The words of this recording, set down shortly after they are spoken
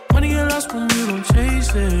lost when you don't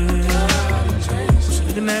chase it. What you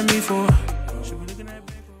looking at me for?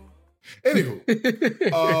 Anywho,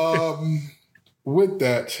 with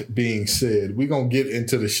that being said, we're going to get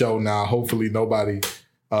into the show now. Hopefully nobody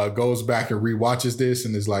goes back and rewatches this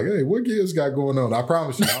and is like, hey, what Gibbs got going on? I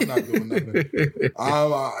promise you, I'm not doing nothing.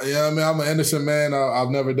 I'm an innocent man. I've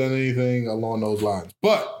never done anything along those lines.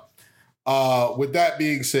 But with that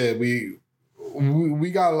being said, we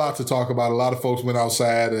got a lot to talk about. A lot of folks went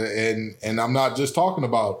outside, and I'm not just talking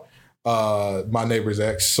about My Neighbor's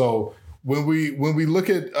Ex. So when we look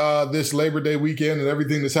at this Labor Day weekend and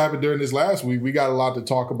everything that's happened during this last week, we got a lot to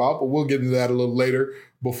talk about, but we'll get into that a little later.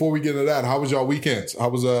 Before we get into that, how was y'all weekends? How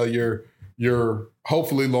was your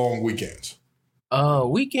hopefully long weekends?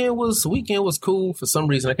 Weekend was cool. For some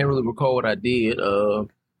reason, I can't really recall what I did.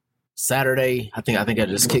 Saturday, I think I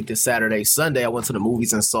just kicked it Saturday. Sunday, I went to the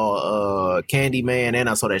movies and saw Candyman, and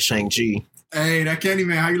I saw that Shang-Chi. Hey, that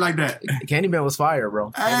Candyman, how you like that? Candyman was fire,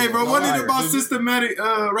 bro. Hey, bro, what is it about systematic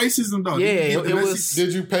racism, though? Yeah, it was.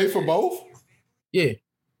 Did you pay for both? Yeah.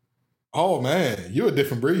 Oh, man, you're a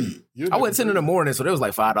different breed. I went 10 in the morning, so there was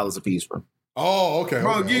like $5 a piece, bro. Oh, okay.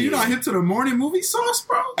 Bro, okay. You're not hip to the morning movie sauce,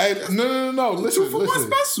 bro? Hey, no. Listen. 2 for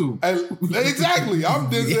 $1 special. Hey, exactly. I'm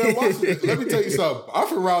Denzel Washington. Let me tell you something. I'm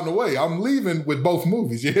from around the way. I'm leaving with both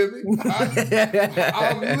movies. You hear me?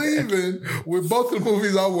 I'm leaving with both the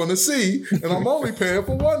movies I want to see, and I'm only paying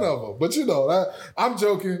for one of them. But I'm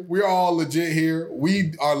joking. We're all legit here.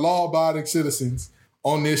 We are law-abiding citizens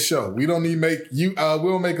on this show. We don't need we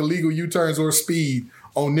don't make illegal U-turns or speed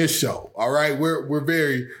on this show. All right, we're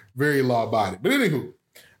very, very law-abiding. But anywho,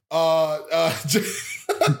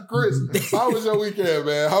 Chris, how was your weekend,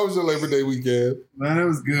 man? How was your Labor Day weekend? Man, it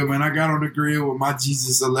was good, man. I got on the grill with my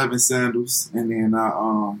Jesus 11 sandals, and then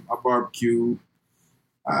I barbecued.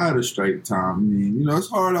 I had a straight time. I mean, it's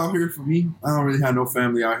hard out here for me. I don't really have no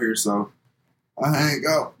family out here, so I hang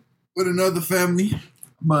out with another family,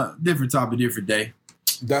 but different topic, different day.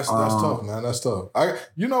 That's tough, man. That's tough.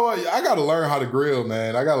 You know what? I got to learn how to grill,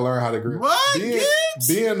 man. I got to learn how to grill. What?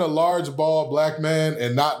 Being a large, bald black man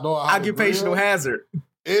and not knowing how occupational to grill, hazard.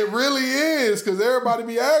 It really is, because everybody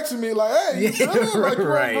be asking me like, "Hey, you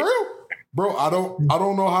right. grill?" Bro, I don't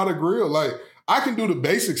know how to grill. Like, I can do the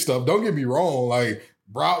basic stuff. Don't get me wrong. Like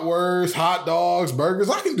bratwurst, hot dogs,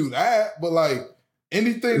 burgers, I can do that. But like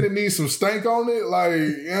anything that needs some stank on it, like,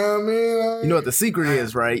 you know what I mean? You know what the secret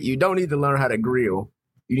is, right? You don't need to learn how to grill.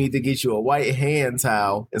 You need to get you a white hand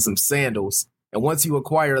towel and some sandals. And once you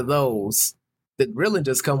acquire those, the grilling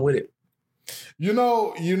just come with it. I'm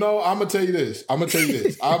gonna tell you this.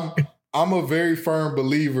 I'm a very firm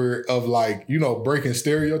believer of breaking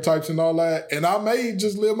stereotypes and all that. And I may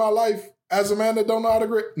just live my life as a man that don't know how to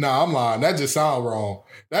grill. Nah, I'm lying. That just sounds wrong.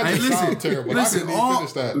 That just sounds terrible. I couldn't even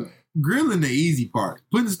finish that. Grilling the easy part.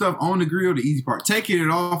 Putting stuff on the grill, the easy part. Taking it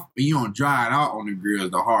off and you don't dry it out on the grill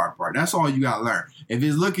is the hard part. That's all you gotta learn. If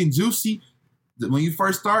it's looking juicy, when you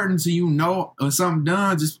first starting, so when something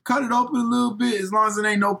done, just cut it open a little bit. As long as it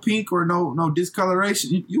ain't no pink or no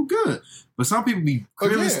discoloration, you good. But some people be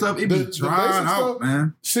grilling stuff, it be drying out, stuff,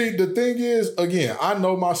 man. See, the thing is, again, I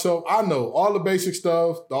know myself. I know all the basic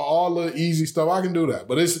stuff, all the easy stuff. I can do that.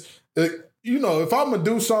 But if I'm going to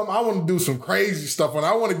do something, I want to do some crazy stuff. And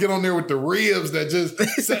I want to get on there with the ribs that just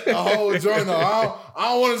set the whole joint up. I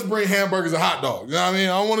don't want us to bring hamburgers and hot dogs. You know what I mean?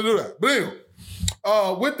 I don't want to do that. But anyway,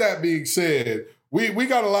 with that being said, we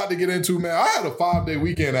got a lot to get into, man. I had a 5-day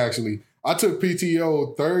weekend, actually. I took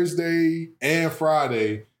PTO Thursday and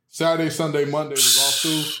Friday. Saturday, Sunday, Monday was off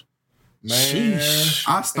too. Man. Sheesh.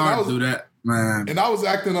 I started to do that, man. And I was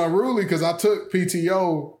acting unruly because I took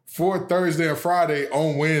PTO for Thursday and Friday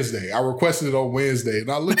on Wednesday. I requested it on Wednesday.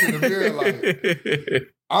 And I looked in the mirror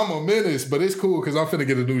like, I'm a menace, but it's cool because I'm finna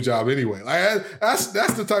get a new job anyway. Like that's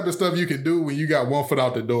the type of stuff you can do when you got one foot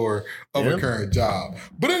out the door of a current job.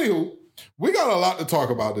 But anywho, we got a lot to talk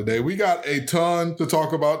about today. We got a ton to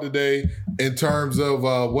talk about today in terms of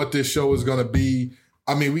what this show is going to be.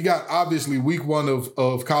 I mean, we got obviously week 1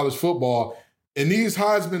 of college football, and these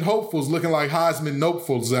Heisman hopefuls looking like Heisman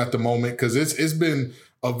nopefuls at the moment because it's been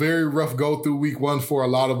a very rough go through week 1 for a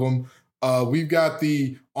lot of them. We've got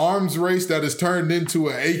the arms race that has turned into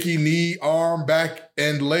an achy knee, arm, back,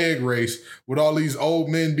 and leg race with all these old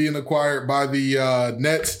men being acquired by the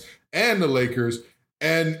Nets and the Lakers.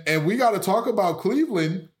 And we got to talk about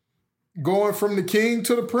Cleveland going from the king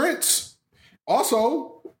to the prince. Also,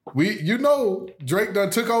 Drake done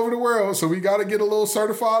took over the world, so we got to get a little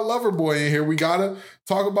certified lover boy in here. We got to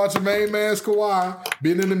talk about your main man, Kawhi,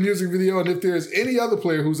 being in the music video, and if there's any other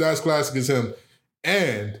player who's as classic as him.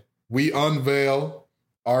 And we unveil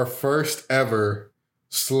our first ever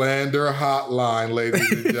Slander Hotline,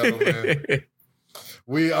 ladies and gentlemen.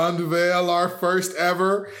 We unveil our first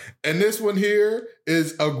ever, and this one here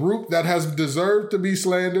is a group that has deserved to be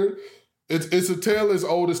slandered. It's a tale as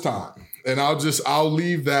old as time, and I'll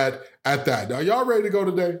leave that at that. Are y'all ready to go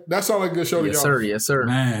today? That sounds like a good show to y'all. Yes, sir.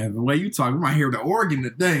 Man, the way you talk, we might hear the organ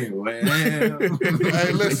today, man.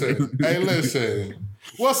 Hey, listen.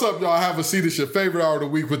 What's up, y'all? Have a seat. It's your favorite hour of the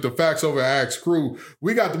week with the Facts Over Axe crew.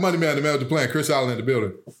 We got the Money Man, the Melody Plan, Chris Allen in the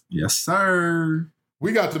building. Yes, sir.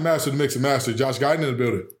 We got the Master, the Mix and Master, Josh Guyton in the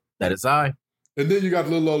building. That is I. And then you got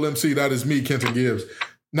the little old MC. That is me, Kenton Gibbs.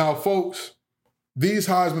 Now, folks, these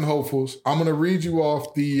Heisman hopefuls, I'm going to read you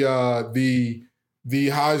off the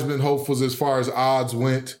Heisman hopefuls as far as odds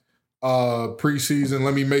went preseason.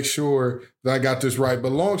 Let me make sure that I got this right.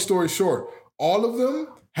 But long story short, all of them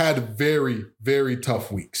had very, very tough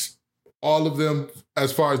weeks. All of them,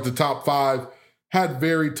 as far as the top 5, had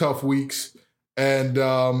very tough weeks. And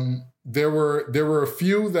there were a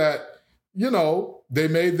few that, they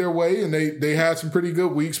made their way and they had some pretty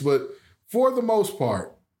good weeks. But for the most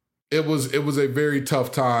part, it was a very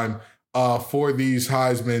tough time for these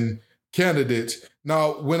Heisman candidates.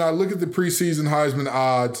 Now, when I look at the preseason Heisman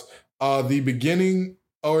odds, the beginning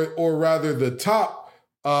or rather the top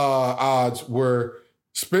odds were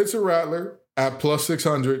Spencer Rattler at plus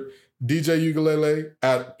 600, DJ Uiagalelei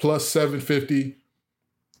at plus 750,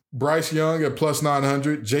 Bryce Young at plus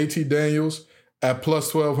 900, JT Daniels at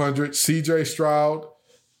plus 1,200, CJ Stroud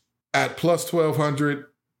at plus 1,200,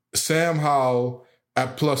 Sam Howell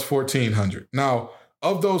at plus 1,400. Now,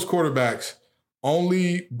 of those quarterbacks,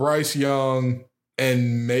 only Bryce Young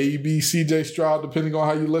and maybe CJ Stroud, depending on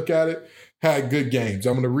how you look at it, had good games.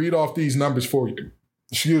 I'm going to read off these numbers for you.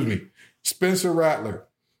 Excuse me. Spencer Rattler,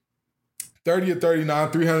 30 of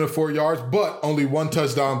 39, 304 yards, but only 1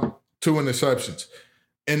 touchdown, 2 interceptions.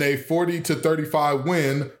 In a 40-35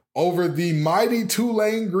 win over the mighty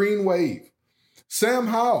Tulane Green Wave. Sam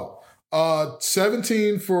Howell,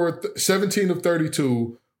 17 of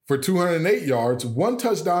 32 for 208 yards, 1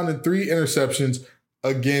 touchdown and 3 interceptions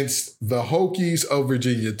against the Hokies of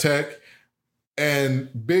Virginia Tech.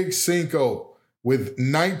 And Big Cinco with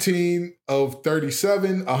 19 of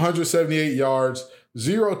 37, 178 yards,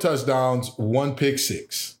 0 touchdowns, 1 pick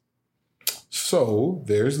six. So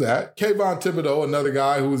there's that. Kayvon Thibodeau, another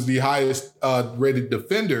guy who is the highest rated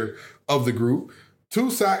defender of the group. 2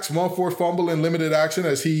 sacks, 1 forced fumble in limited action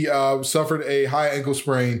as he suffered a high ankle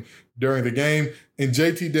sprain during the game. And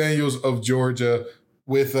JT Daniels of Georgia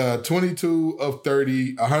with 22 of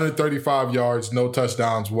 30, 135 yards, no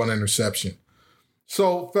touchdowns, 1 interception.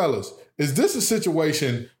 So, fellas, is this a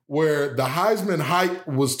situation where the Heisman hype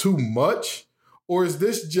was too much? Or is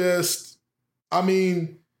this just,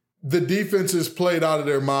 the defenses played out of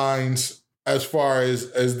their minds as far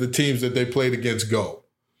as the teams that they played against go?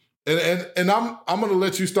 And I'm going to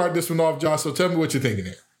let you start this one off, Josh. So tell me what you're thinking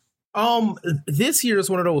here. This year is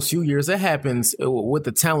one of those few years that happens with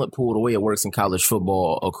the talent pool, the way it works in college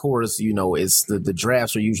football. Of course, it's the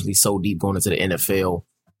drafts are usually so deep going into the NFL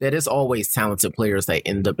that it's always talented players that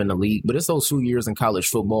end up in the league. But it's those 2 years in college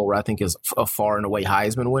football where I think is a far and away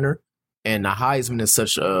Heisman winner. And the Heisman is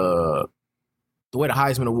such the way the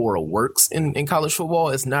Heisman Award works in college football,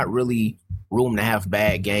 it's not really room to have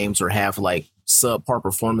bad games or have like subpar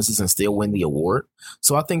performances and still win the award.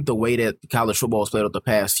 So I think the way that college football has played out the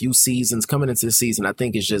past few seasons coming into this season, I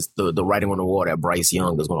think it's just the writing on the wall that Bryce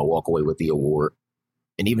Young is going to walk away with the award.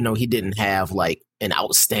 And even though he didn't have like an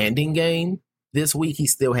outstanding game this week, he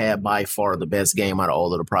still had by far the best game out of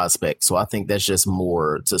all of the prospects. So I think that's just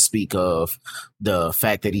more to speak of the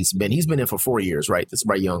fact that he's been in for 4 years, right? This is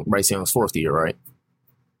Bryce Young's 4th year, right?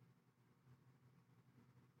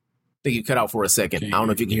 I think you cut out for a second. I don't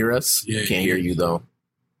know if you can hear us. Yeah, can't hear you though.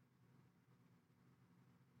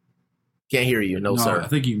 Can't hear you. No, sir. I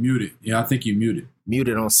think you muted. Yeah, I think you muted.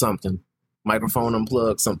 Muted on something. Microphone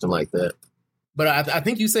unplugged, something like that. But I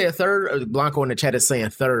think you say a third. Blanco in the chat is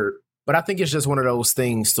saying third. But I think it's just one of those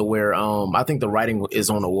things to where I think the writing is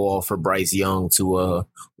on the wall for Bryce Young to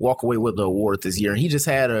walk away with the award this year. And he just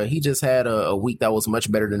had a week that was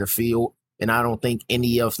much better than the field. And I don't think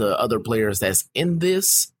any of the other players that's in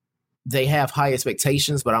this, they have high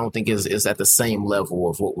expectations, but I don't think is at the same level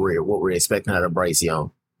of what we're expecting out of Bryce Young.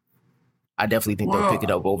 I definitely think they'll pick it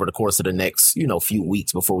up over the course of the next few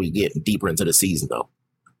weeks before we get deeper into the season, though.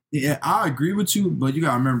 Yeah, I agree with you, but you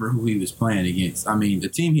got to remember who he was playing against. The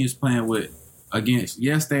team he was playing with against,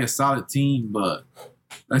 yes, they're a solid team, but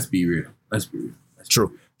let's be real. That's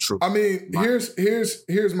true.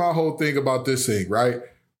 Here's my whole thing about this thing, right?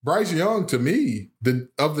 Bryce Young, to me,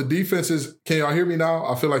 of the defenses, can y'all hear me now?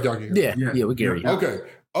 I feel like y'all can hear me. Yeah, we can hear you. Okay.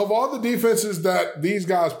 of all the defenses that these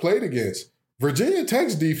guys played against, Virginia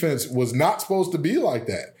Tech's defense was not supposed to be like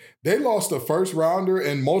that. They lost a first rounder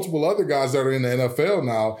and multiple other guys that are in the NFL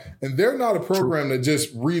now, and they're not a program that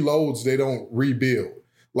just reloads, they don't rebuild.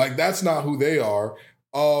 Like, that's not who they are.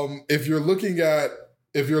 If you're looking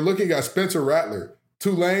at Spencer Rattler,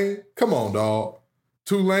 Tulane, come on, dog.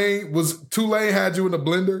 Tulane had you in the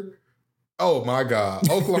blender. Oh my God,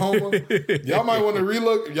 Oklahoma! Y'all might want to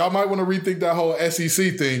relook. Y'all might want to rethink that whole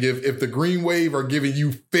SEC thing. If the Green Wave are giving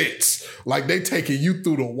you fits, like they taking you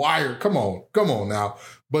through the wire. Come on now.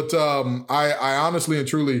 But I honestly and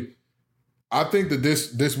truly, I think that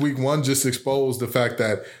this week one just exposed the fact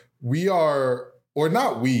that we are, or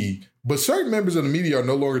not we, but certain members of the media are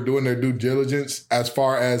no longer doing their due diligence as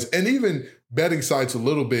far as, and even betting sites a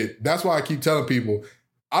little bit. That's why I keep telling people,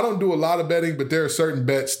 I don't do a lot of betting, but there are certain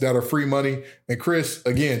bets that are free money. And Chris,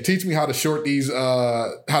 again, teach me how to short these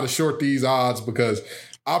odds, because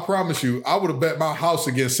I promise you, I would have bet my house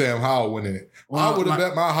against Sam Howell winning it. Well, I would have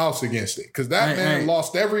bet my house against it, because that man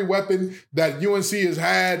lost every weapon that UNC has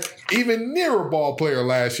had, even near a ball player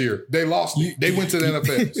last year. They lost it. They went to the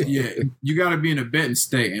NFL. So. Yeah, you got to be in a betting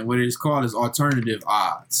state, and what it's called is alternative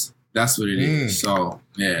odds. That's what it is. So,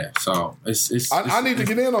 yeah. So, it's I need to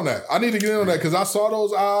get in on that. Because I saw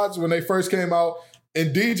those odds when they first came out.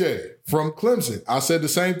 And DJ from Clemson, I said the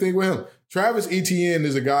same thing with him. Travis Etienne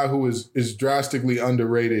is a guy who is drastically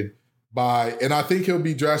underrated and I think he'll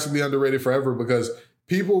be drastically underrated forever, because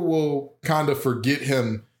people will kind of forget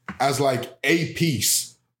him as like a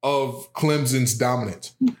piece of Clemson's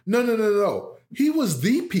dominance. No. He was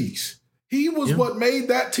the piece. He was what made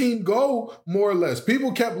that team go, more or less.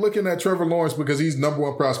 People kept looking at Trevor Lawrence because he's number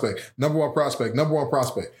one prospect.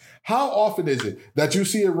 How often is it that you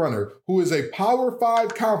see a runner who is a Power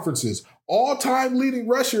 5 conferences all-time leading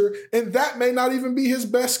rusher, and that may not even be his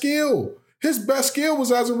best skill? His best skill was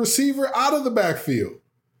as a receiver out of the backfield.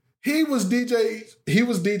 He was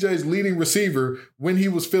DJ's leading receiver when he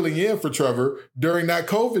was filling in for Trevor during that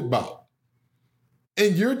COVID bout.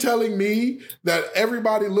 And you're telling me that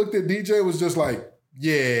everybody looked at DJ and was just like,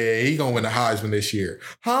 yeah, he gonna win the Heisman this year.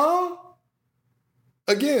 Huh?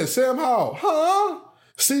 Again, Sam Howell. Huh?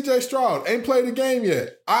 CJ Stroud ain't played a game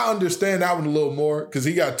yet. I understand that one a little more because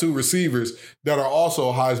he got two receivers that are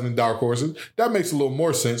also Heisman dark horses. That makes a little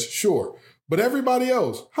more sense, sure. But everybody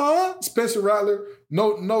else, huh? Spencer Rattler,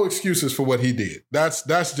 no excuses for what he did. That's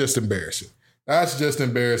just embarrassing.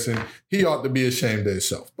 He ought to be ashamed of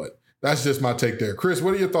himself, but that's just my take there. Chris,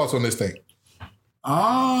 what are your thoughts on this thing?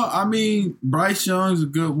 I mean, Bryce Young's a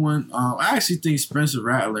good one. I actually think Spencer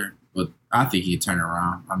Rattler, but I think he'd turn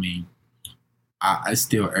around. I mean, it's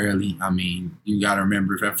still early. I mean, you got to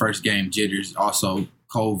remember that first game jitters, also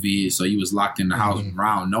COVID, so you was locked in the house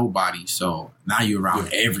around nobody. So now you're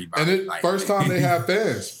around everybody. And first time they have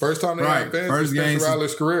fans. First time they have fans in Spencer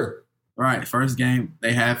Rattler's career. Right, first game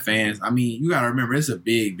they have fans. I mean, you got to remember it's a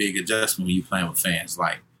big adjustment when you playing with fans.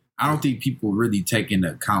 Like, I don't think people really take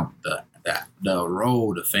into account the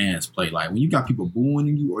role the fans play. Like, when you got people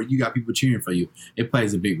booing you or you got people cheering for you, it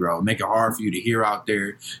plays a big role. Make it hard for you to hear out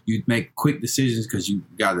there. You make quick decisions because you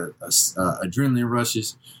got adrenaline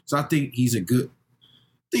rushes. So I think he's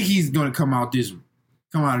going to come out of this,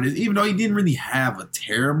 even though he didn't really have a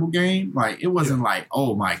terrible game. Like, it wasn't like,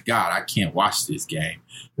 oh my God, I can't watch this game.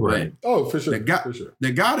 Right. But for sure.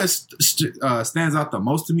 The guy that stands out the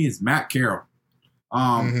most to me is Matt Carroll.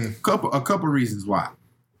 A couple reasons why.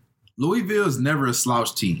 Louisville is never a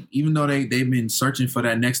slouch team. Even though they've been searching for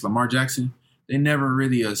that next Lamar Jackson, they never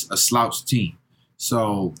really a slouch team.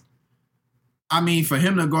 So, I mean, for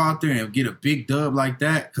him to go out there and get a big dub like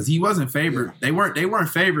that, because he wasn't favored. They weren't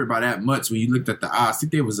favored by that much when you looked at the odds. I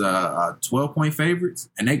think they was a 12-point favorites,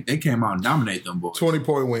 and they came out and dominated them boys.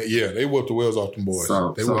 20-point win. Yeah, they whooped the wheels off them boys.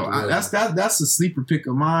 That's a sleeper pick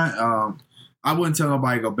of mine. I wouldn't tell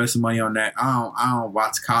nobody to go bet some money on that. I don't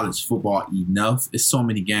watch college football enough. It's so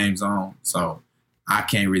many games on, so I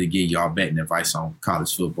can't really give y'all betting advice on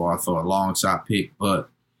college football. I throw a long shot pick,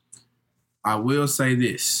 but I will say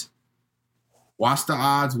this. Watch the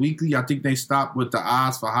odds weekly. I think they stopped with the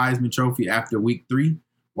odds for Heisman Trophy after week 3.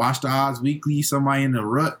 Watch the odds weekly. Somebody in the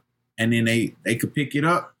rut, and then they could pick it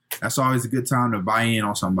up. That's always a good time to buy in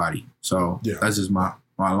on somebody. So that's just my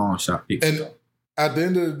long shot pick. And at the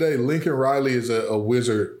end of the day, Lincoln Riley is a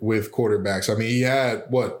wizard with quarterbacks. I mean, he had,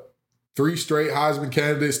 3 straight Heisman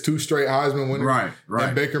candidates, 2 straight Heisman winners. Right.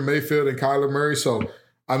 And Baker Mayfield and Kyler Murray. So,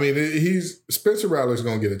 I mean, Spencer Rattler's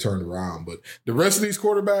going to get it turned around. But the rest of these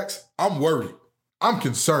quarterbacks, I'm worried. I'm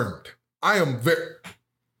concerned. I am very...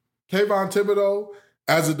 Kayvon Thibodeau,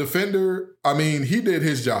 as a defender, I mean, he did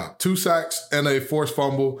his job. 2 sacks and a forced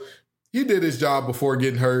fumble. he did his job before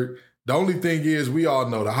getting hurt. The only thing is, we all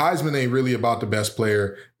know the Heisman ain't really about the best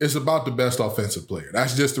player. It's about the best offensive player.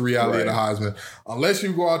 That's just the reality of the Heisman. Unless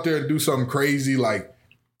you go out there and do something crazy like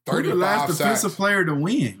 35 Who the last sacks. defensive player to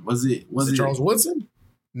win? Was it Charles Woodson?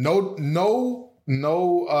 No,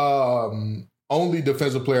 only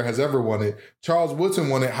defensive player has ever won it. Charles Woodson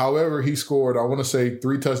won it. However, he scored, I want to say,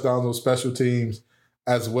 3 touchdowns on special teams,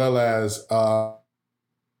 as well as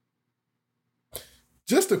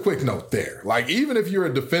just a quick note there. Like, even if you're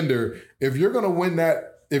a defender, if you're going to win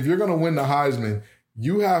the Heisman,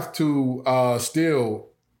 you have to still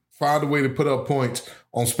find a way to put up points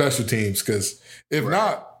on special teams. Because if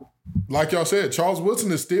not, like y'all said, Charles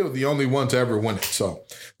Woodson is still the only one to ever win it. So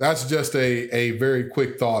that's just a very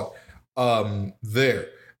quick thought there.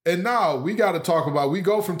 And now we got to we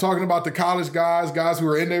go from talking about the college guys who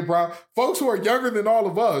are in their prime, folks who are younger than all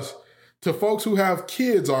of us, to folks who have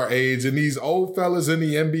kids our age and these old fellas in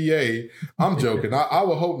the NBA. I'm joking. I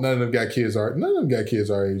would hope none of them got kids our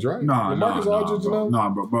age, right?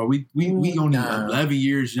 No, bro. We only 11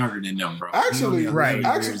 years younger than them, bro. Actually, right.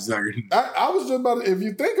 I was just about to, if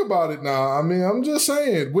you think about it now, I mean, I'm just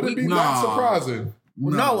saying, would it be not surprising?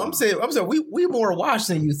 No, I'm saying we more washed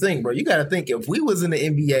than you think, bro. You got to think, if we was in the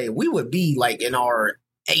NBA, we would be like in our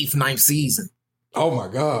 8th, 9th season. Oh my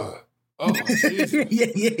God. Oh,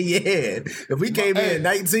 yeah. If we came in at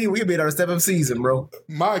 19, we'd be in our 7th season, bro.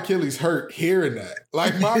 My Achilles hurt hearing that.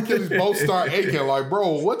 Like, my Achilles both start aching. Like,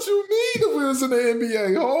 bro, what you mean if we was in the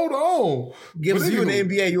NBA? Hold on. If you in the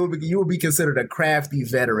NBA, you would be considered a crafty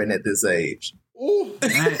veteran at this age.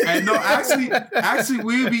 And no, actually,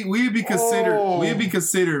 we'd be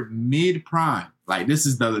considered mid prime. Like, this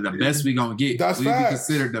is the best we gonna get. That's we'd facts. be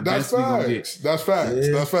considered the best we gonna get. That's facts.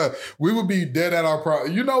 Yeah. That's facts. We would be dead at our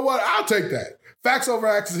prime. You know what? I'll take that. Facts over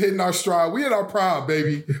acts is hitting our stride. We in our prime,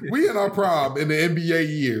 baby. We in our prime in the NBA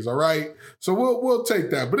years. All right. So we'll take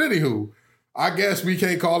that. But anywho, I guess we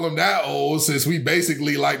can't call them that old since we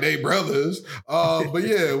basically like they brothers. But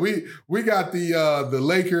yeah, we got the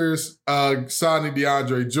Lakers signing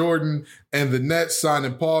DeAndre Jordan and the Nets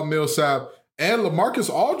signing Paul Millsap, and LaMarcus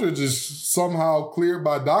Aldridge is somehow cleared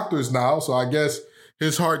by doctors now. So I guess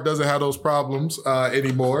his heart doesn't have those problems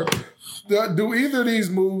anymore. Do either of these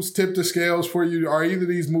moves tip the scales for you? Are either of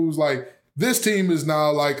these moves like, this team is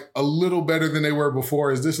now like a little better than they were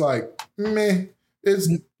before? Is this like, meh? It's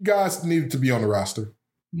guys needed to be on the roster.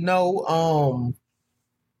 No,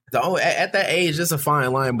 at that age, there's a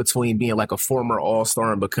fine line between being like a former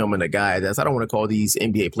all-star and becoming a guy that's, I don't want to call these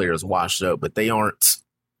NBA players washed up, but they aren't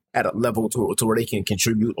at a level to where they can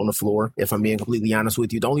contribute on the floor. If I'm being completely honest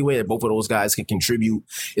with you, the only way that both of those guys can contribute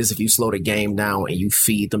is if you slow the game down and you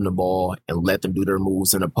feed them the ball and let them do their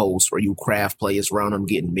moves in the post, or you craft plays around them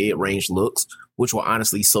getting mid-range looks, which will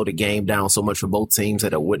honestly slow the game down so much for both teams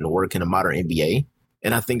that it wouldn't work in a modern NBA.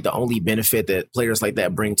 And I think the only benefit that players like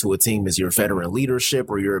that bring to a team is your veteran leadership,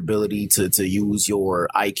 or your ability to use your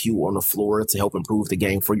IQ on the floor to help improve the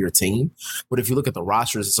game for your team. But if you look at the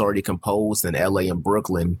rosters, it's already composed in LA and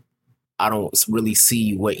Brooklyn. I don't really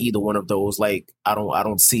see what either one of those, like, I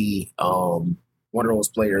don't see one of those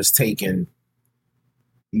players taking,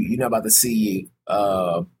 you're not about to see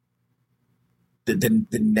the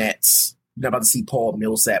Nets. You're not about to see Paul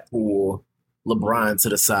Millsap pull LeBron to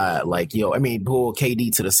the side, like, pull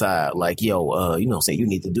KD to the side, like, you know what I'm saying, you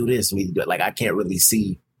need to do this, like, I can't really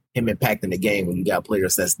see him impacting the game when you got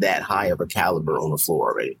players that's that high of a caliber on the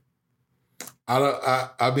floor already.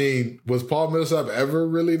 I mean, was Paul Millsap ever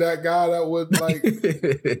really that guy that would like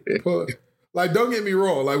put, like, don't get me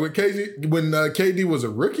wrong, like when KD was a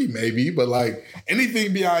rookie, maybe, but like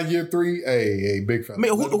anything beyond year 3, hey, big fella. I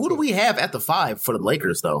mean, who do we have at the 5 for the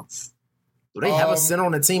Lakers though? Do they have a center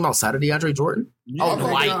on the team outside of DeAndre Jordan? Yeah,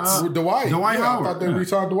 Dwight Howard. I thought they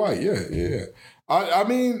retired Dwight. Yeah. I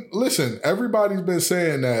mean, listen, everybody's been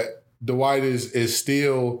saying that Dwight is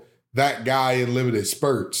still that guy in limited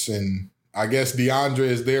spurts, and I guess DeAndre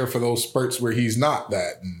is there for those spurts where he's not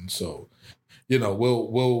that, and so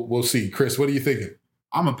we'll see. Chris, what are you thinking?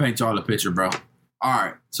 I'm gonna paint y'all a picture, bro. All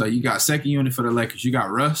right, so you got second unit for the Lakers. You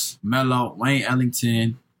got Russ, Melo, Wayne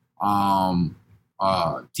Ellington, THT,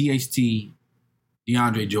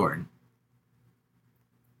 DeAndre Jordan.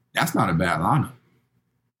 That's not a bad lineup.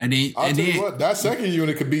 And then I'll tell you what, that second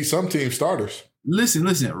unit could be some team starters. Listen.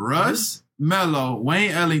 Russ, Melo,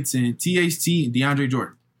 Wayne Ellington, THT, and DeAndre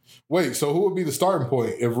Jordan. Wait, so who would be the starting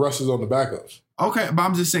point if Russ is on the backups? Okay, but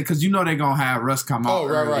I'm just saying because you know they're gonna have Russ come out. Oh,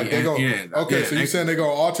 right. They're gonna, okay, so you're saying they're gonna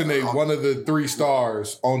alternate one of the 3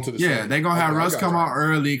 stars onto the yeah, same. they're gonna have Russ come out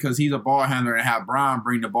early because he's a ball handler and have Bron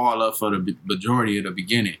bring the ball up for the majority of the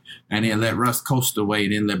beginning, and then let Russ coast away,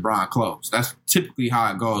 then let Bron close. That's typically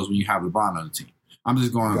how it goes when you have LeBron on the team. I'm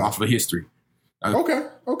just going off of history. Okay,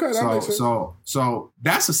 that makes sense. So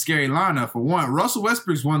that's a scary lineup for one. Russell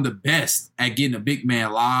Westbrook's one of the best at getting a big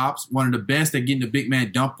man lobs, one of the best at getting a big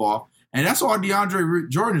man dump off. And that's all DeAndre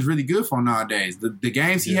Jordan is really good for nowadays. The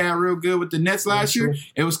games he had real good with the Nets last year,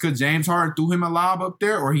 it was because James Harden threw him a lob up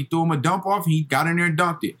there or he threw him a dump off and he got in there and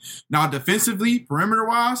dunked it. Now, defensively,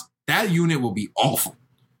 perimeter-wise, that unit will be awful.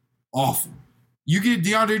 Awful. You get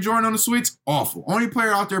DeAndre Jordan on the switch, awful. Only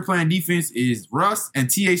player out there playing defense is Russ, and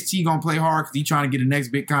THT going to play hard because he's trying to get the next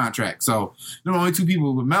big contract. So, the only 2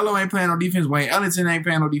 people. But Melo ain't playing on defense. Wayne Ellington ain't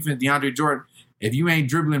playing on defense. DeAndre Jordan, if you ain't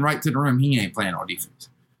dribbling right to the rim, he ain't playing on defense.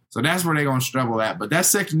 So that's where they're gonna struggle at. But that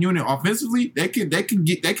second unit offensively, they could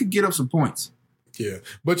get up some points. Yeah,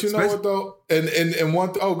 but you know what though, and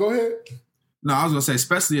one. Oh, go ahead. No, I was gonna say,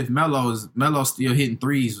 especially if Melo's still hitting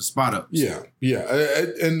threes with spot ups. Yeah.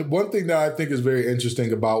 And one thing that I think is very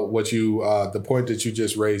interesting about what you, the point that you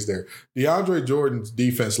just raised there, DeAndre Jordan's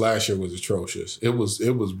defense last year was atrocious. It was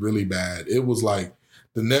really bad. It was like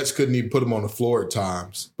the Nets couldn't even put him on the floor at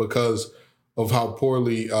times because of how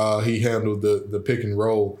poorly he handled the pick and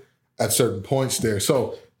roll at certain points there.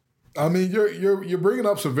 So, I mean, you're bringing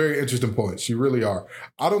up some very interesting points. You really are.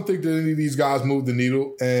 I don't think that any of these guys move the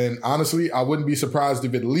needle. And honestly, I wouldn't be surprised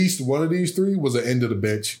if at least one of these 3 was an end of the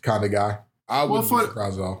bench kind of guy. I wouldn't be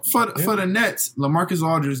surprised at all. For the Nets, LaMarcus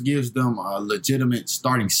Aldridge gives them a legitimate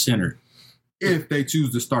starting center if they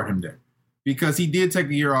choose to start him there. Because he did take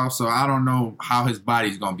a year off, so I don't know how his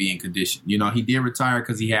body's going to be in condition. You know, he did retire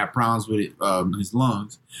because he had problems with his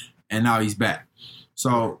lungs, and now he's back.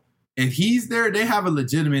 So if he's there, they have a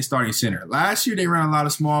legitimate starting center. Last year, they ran a lot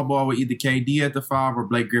of small ball with either KD at the 5 or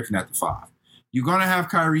Blake Griffin at the 5. You're going to have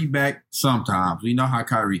Kyrie back sometimes. We know how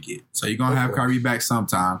Kyrie gets. So you're going to have Kyrie back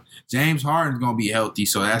sometime. James Harden's going to be healthy,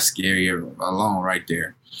 so that's scary alone right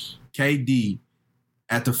there. KD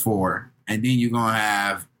at the 4, and then you're going to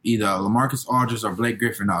have either LaMarcus Aldridge or Blake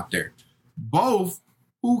Griffin out there. Both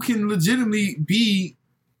who can legitimately be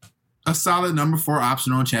a solid number 4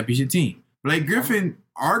 option on a championship team. Blake Griffin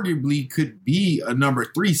arguably could be a number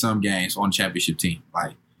 3 some games on a championship team.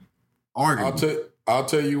 Like, arguably. I'll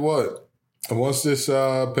tell you what. Once this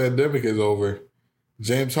pandemic is over,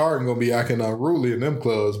 James Harden gonna be acting unruly in them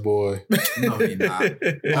clubs, boy. No, he not.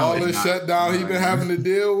 All this shutdown he been having to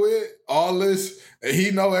deal with, all this, he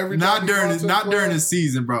know everything. Not during the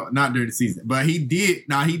season, bro. Not during the season. But he did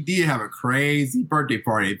have a crazy birthday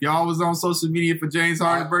party. If y'all was on social media for James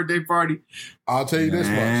Harden's birthday party, I'll tell you this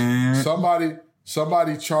much. Somebody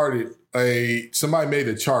made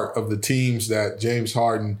a chart of the teams that James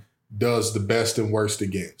Harden does the best and worst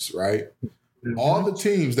against, right? Mm-hmm. All the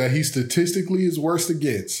teams that he statistically is worst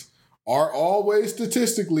against are always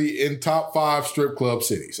statistically in top 5 strip club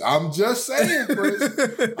cities. I'm just saying, Chris.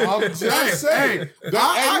 I'm just saying.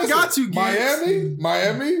 I got you, Gibbs.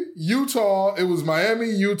 Miami, Utah. It was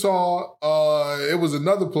Miami, Utah. It was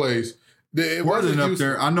another place. It Portland up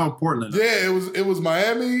there. I know Portland. Yeah, it was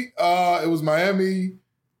Miami. It was Miami,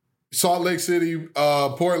 Salt Lake City,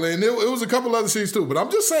 Portland. It was a couple other cities too. But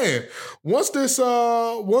I'm just saying, once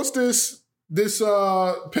this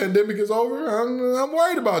pandemic is over, I'm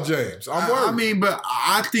worried about James. I'm worried. I mean, but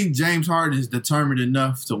I think James Harden is determined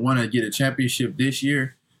enough to want to get a championship this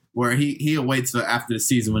year, where he'll wait till after the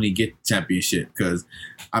season when he gets the championship. Because,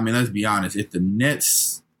 I mean, let's be honest, if the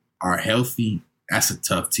Nets are healthy, that's a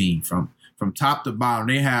tough team. From top to bottom,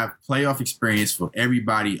 they have playoff experience for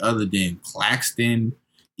everybody other than Claxton.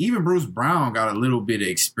 Even Bruce Brown got a little bit of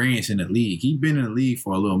experience in the league. He's been in the league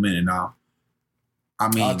for a little minute now. I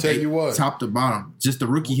mean, I'll tell you what, top to bottom, just the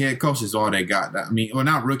rookie head coach is all they got. I mean, well,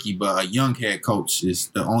 not rookie, but a young head coach is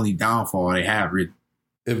the only downfall they have, really.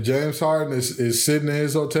 If James Harden is sitting in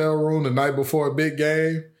his hotel room the night before a big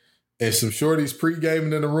game and some shorties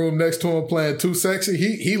pre-gaming in the room next to him playing Too Sexy,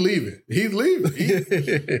 he leaving. He's leaving.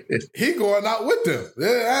 He going out with them.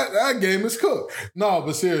 That game is cooked. No,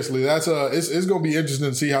 but seriously, it's going to be interesting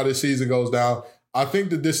to see how this season goes down. I think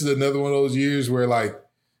that this is another one of those years where, like,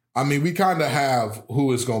 I mean, we kind of have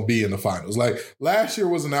who it's going to be in the finals. Like, last year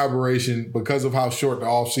was an aberration because of how short the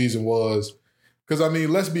offseason was. Because, I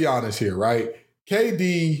mean, let's be honest here, right?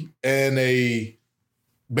 KD and a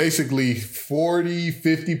basically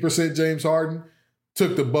 40-50% James Harden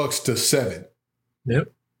took the Bucks to 7.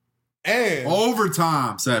 Yep. And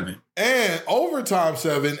overtime 7. And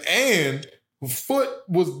Foot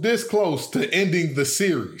was this close to ending the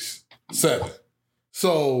series 7.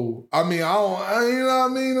 So, I mean, you know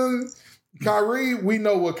what I mean? Kyrie, we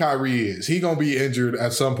know what Kyrie is. He going to be injured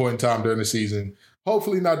at some point in time during the season.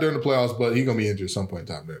 Hopefully not during the playoffs, but he going to be injured at some point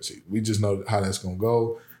in time during the season. We just know how that's going to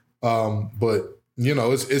go. But, you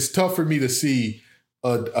know, it's tough for me to see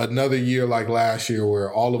another year like last year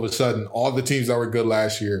where all of a sudden all the teams that were good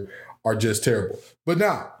last year are just terrible. But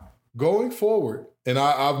now, going forward, and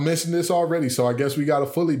I've mentioned this already, so I guess we got to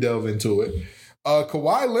fully delve into it.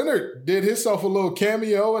 Kawhi Leonard did himself a little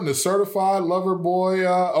cameo in the Certified Lover Boy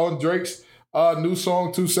on Drake's new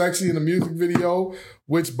song, Too Sexy, in the music video,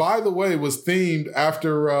 which, by the way, was themed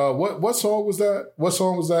after what song was that? What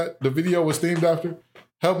song was that? The video was themed after?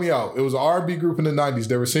 Help me out. It was an R&B group in the 90s.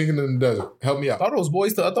 They were singing in the desert. Help me out. I thought it was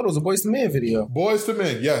a Boyz II Men video. Boyz II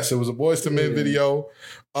Men. Yes, it was a Boyz II Men video.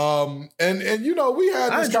 And you know, we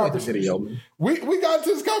had this conversation. Video, man. We got into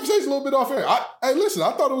this conversation a little bit off air. Hey, listen,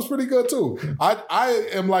 I thought it was pretty good too. I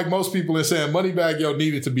am like most people in saying Moneybagg Yo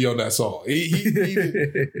needed to be on that song. He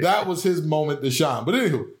needed, that was his moment to shine. But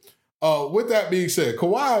anywho, with that being said,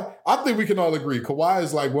 Kawhi, I think we can all agree, Kawhi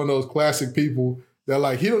is like one of those classic people that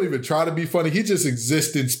like he don't even try to be funny. He just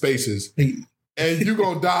exists in spaces, and you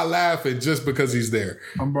gonna die laughing just because he's there.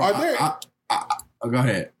 Bro, go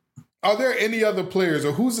ahead. Are there any other players,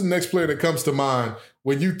 or who's the next player that comes to mind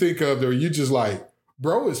when you think of, or you just like,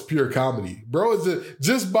 bro is pure comedy. Bro is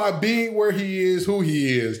just by being where he is, who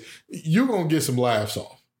he is, you're going to get some laughs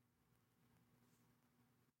off.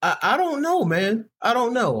 I don't know, man. I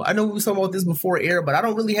don't know. I know we were talking about this before air, but I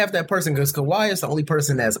don't really have that person because Kawhi is the only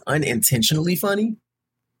person that's unintentionally funny.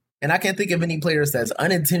 And I can't think of any players that's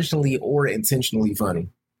unintentionally or intentionally funny.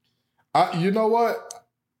 You know what?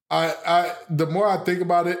 The more I think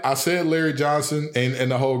about it, I said Larry Johnson and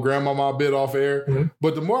the whole grandmama bit off air,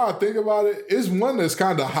 but the more I think about it, it's one that's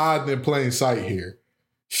kind of hiding in plain sight here.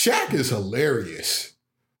 Shaq is hilarious.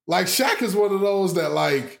 Like, Shaq is one of those that,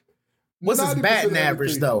 like, what's his batting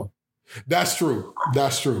average, though? That's true.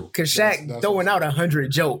 That's true. Because Shaq throwing out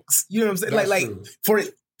 100 jokes. You know what I'm saying?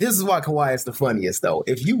 That's this is why Kawhi is the funniest, though.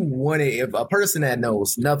 If a person that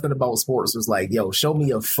knows nothing about sports was like, yo, show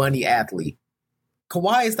me a funny athlete,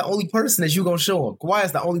 Kawhi is the only person that you're going to show him. Kawhi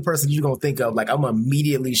is the only person you're going to think of, like, I'm going to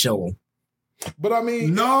immediately show him. But I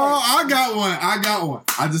mean... No, I got one.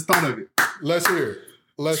 I just thought of it. Let's hear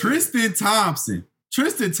it. Tristan Thompson.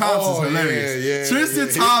 Tristan Thompson's hilarious. Yeah, Tristan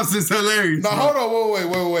Thompson's hilarious. Now, hold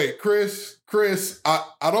on. Wait. Chris, I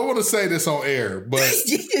don't want to say this on air, but...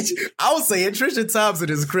 I was saying Tristan Thompson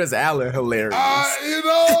is Chris Allen hilarious.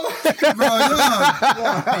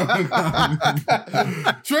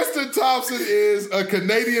 Tristan Thompson is a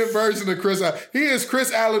Canadian version of Chris Allen. He is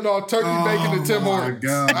Chris Allen on turkey bacon and Tim Hortons. You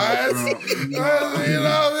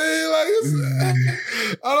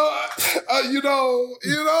know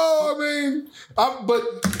what I mean? But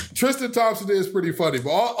Tristan Thompson is pretty funny. But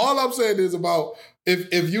all I'm saying is about...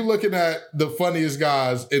 If you're looking at the funniest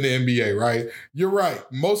guys in the NBA, right? You're right.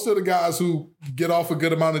 Most of the guys who get off a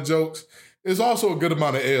good amount of jokes, there's also a good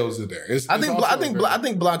amount of L's in there. I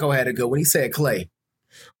think Blanco had it good when he said Clay.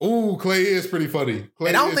 Ooh, Clay is pretty funny. And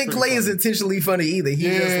I don't think Clay is intentionally funny either.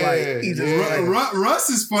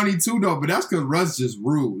 Russ is funny too, though, but that's because Russ just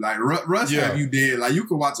rude. Like Russ have you dead. Like you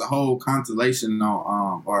can watch a whole compilation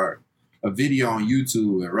on or a video on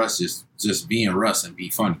YouTube and Russ just being Russ and be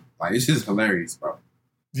funny. Like, it's just hilarious, bro.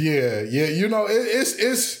 Yeah. You know,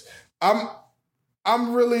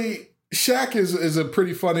 I'm really... Shaq is a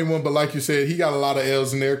pretty funny one, but like you said, he got a lot of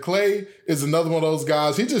L's in there. Clay is another one of those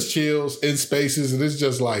guys. He just chills in spaces, and it's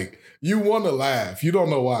just like, you want to laugh. You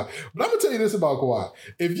don't know why. But I'm going to tell you this about Kawhi.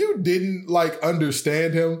 If you didn't, like,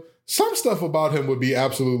 understand him, some stuff about him would be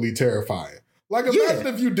absolutely terrifying. Like, imagine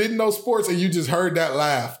if you didn't know sports and you just heard that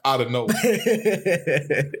laugh out of nowhere.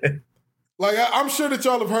 Like, I'm sure that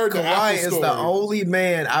y'all have heard the Apple story. Kawhi is the only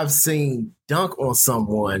man I've seen dunk on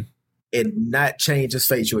someone and not change his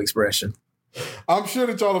facial expression. I'm sure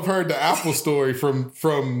that y'all have heard the Apple story from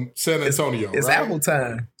San Antonio. It's right? Apple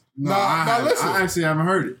time. Listen. I actually haven't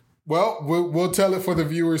heard it. Well, we'll tell it for the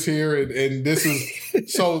viewers here. And this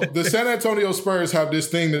is... So the San Antonio Spurs have this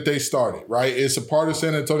thing that they started, right? It's a part of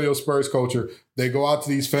San Antonio Spurs culture. They go out to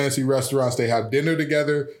these fancy restaurants. They have dinner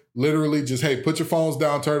together. Literally just, hey, put your phones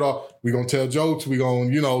down, turn it off. We're going to tell jokes. We're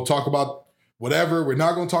going to, talk about whatever. We're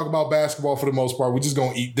not going to talk about basketball for the most part. We're just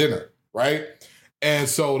going to eat dinner, right? And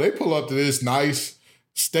so they pull up to this nice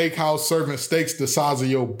steakhouse serving steaks the size of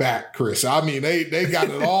your back, Chris. I mean, they got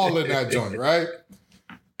it all in that joint, right?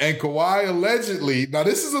 And Kawhi allegedly, now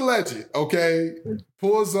this is alleged, okay,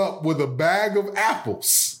 pulls up with a bag of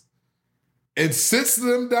apples and sits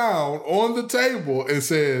them down on the table and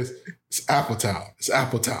says, It's apple time. It's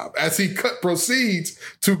apple time. As he proceeds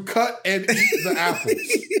to cut and eat the apples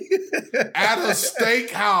at a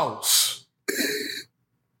steakhouse.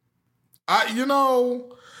 I'm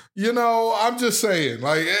just saying,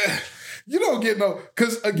 like, you don't get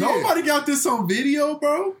because again, nobody got this on video,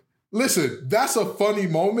 bro. Listen, that's a funny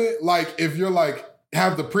moment. Like, if you're like,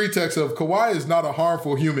 have the pretext of Kawhi is not a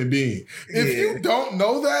harmful human being. If you don't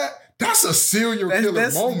know that, that's a serial killer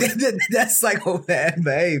moment. That's psychopath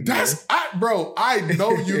behavior. I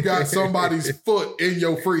know you got somebody's foot in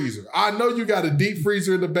your freezer. I know you got a deep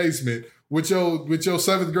freezer in the basement with your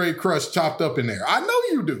seventh grade crush chopped up in there. I know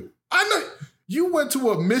you do. I know you went to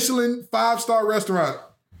a Michelin 5-star restaurant.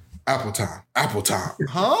 Apple time.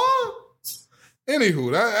 Huh?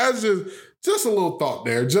 Anywho, that's just a little thought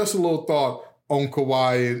there. Just a little thought on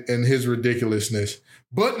Kawhi and his ridiculousness.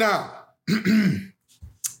 But now,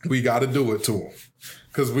 we got to do it to him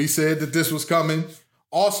because we said that this was coming.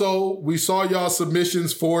 Also, we saw y'all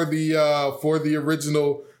submissions for the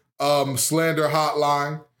original slander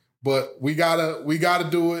hotline, but we gotta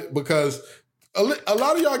do it because a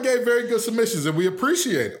lot of y'all gave very good submissions and we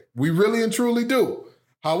appreciate it. We really and truly do.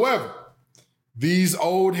 However, these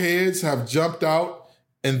old heads have jumped out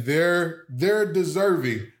and they're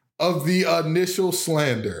deserving of the initial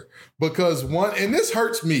slander because and this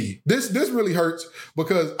hurts me. This really hurts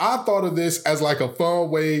because I thought of this as like a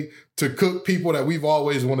fun way to cook people that we've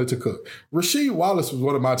always wanted to cook. Rasheed Wallace was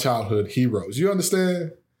one of my childhood heroes. You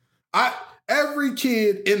understand? Every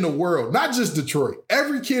kid in the world, not just Detroit,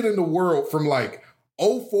 every kid in the world from like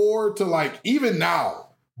 04 to like even now,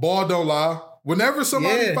 ball don't lie. Whenever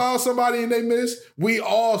somebody fouls somebody and they miss, we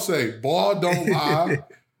all say, ball don't lie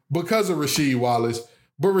because of Rasheed Wallace.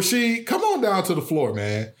 But Rasheed, come on down to the floor,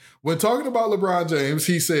 man. When talking about LeBron James,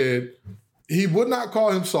 he said he would not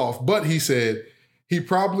call him soft, but he said he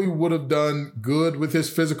probably would have done good with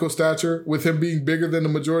his physical stature, with him being bigger than the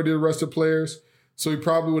majority of the rest of the players. So he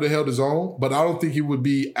probably would have held his own, but I don't think he would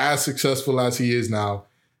be as successful as he is now.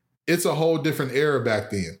 It's a whole different era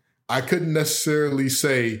back then. I couldn't necessarily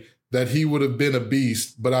say that he would have been a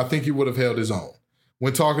beast, but I think he would have held his own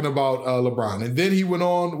when talking about LeBron. And then he went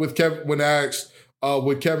on with Kevin, when asked,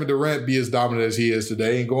 would Kevin Durant be as dominant as he is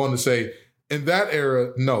today? And go on to say, in that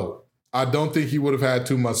era, no, I don't think he would have had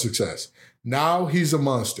too much success. Now he's a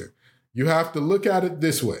monster. You have to look at it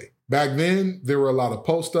this way. Back then, there were a lot of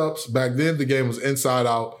post-ups. Back then, the game was inside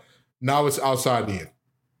out. Now it's outside in.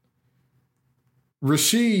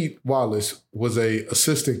 Rasheed Wallace was a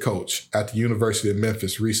assistant coach at the University of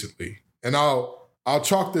Memphis recently. And I'll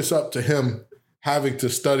chalk this up to him having to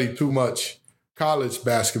study too much college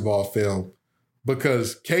basketball film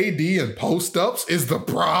because KD and post-ups is the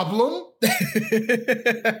problem?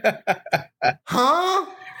 Huh?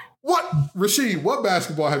 What, Rasheed, what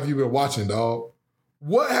basketball have you been watching, dog?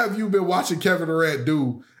 What have you been watching Kevin Durant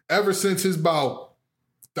do ever since his about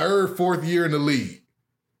third, fourth year in the league?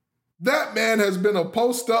 That man has been a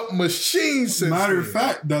post-up machine since Matter of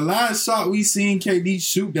fact, the last shot we seen KD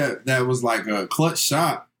shoot that was like a clutch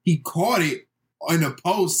shot, he caught it in the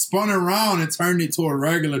post, spun around, and turned it to a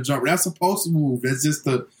regular jumper. That's a post move. That's just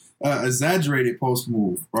a exaggerated post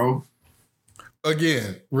move, bro.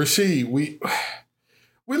 Again, Rasheed, we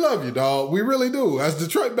love you, dog. We really do. As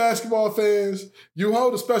Detroit basketball fans, you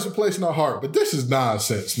hold a special place in our heart, but this is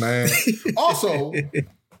nonsense, man. Also,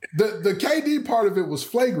 the KD part of it was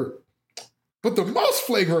flagrant, but the most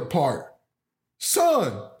flagrant part,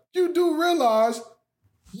 son, you do realize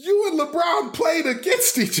you and LeBron played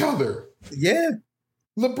against each other. Yeah.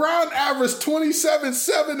 LeBron averaged 27,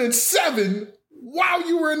 7, and 7 while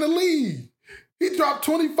you were in the league. He dropped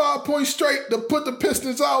 25 points straight to put the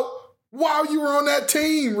Pistons out while you were on that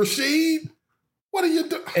team, Rasheed. What are you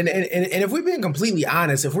doing? And if we're being completely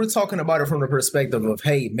honest, if we're talking about it from the perspective of,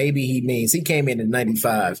 hey, maybe he means he came in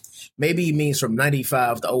 95. Maybe he means from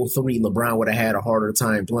 95 to 03, LeBron would have had a harder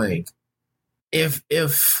time playing. If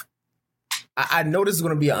I know this is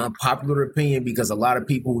going to be an unpopular opinion because a lot of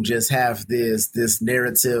people just have this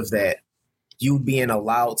narrative that you being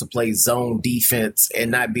allowed to play zone defense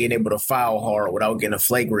and not being able to foul hard without getting a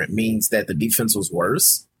flagrant means that the defense was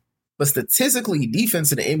worse. But statistically,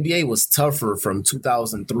 defense in the NBA was tougher from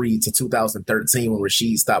 2003 to 2013 when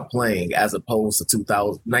Rasheed stopped playing as opposed to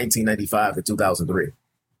 1995 to 2003.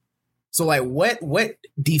 So, like, what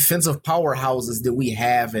defensive powerhouses did we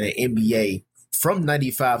have in the NBA from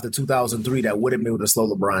 95 to 2003 that would have been able to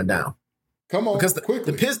slow LeBron down? Come on, because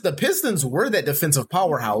quickly. The Pistons were that defensive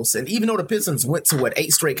powerhouse, and even though the Pistons went to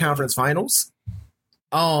 8 straight conference finals,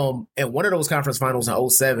 and one of those conference finals in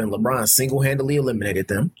 07, LeBron single-handedly eliminated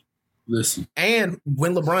them. Listen. And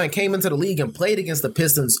when LeBron came into the league and played against the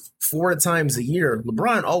Pistons 4 times a year,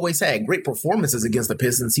 LeBron always had great performances against the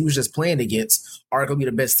Pistons. He was just playing against arguably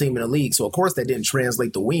the best team in the league. So, of course, that didn't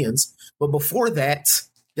translate to wins. But before that,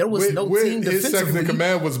 there was no team defensively. His second in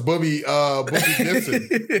command was Booby Gibson.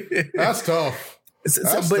 That's tough.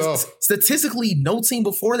 But statistically, no team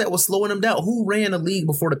before that was slowing him down. Who ran the league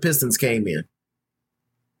before the Pistons came in?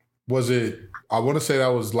 Was it? I want to say that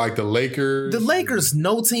was like the Lakers. The Lakers,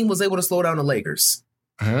 no team was able to slow down the Lakers.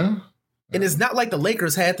 Huh? And it's not like the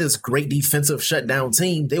Lakers had this great defensive shutdown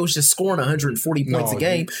team. They was just scoring 140 points a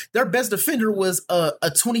game. Their best defender was a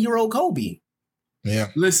 20-year-old Kobe. Yeah.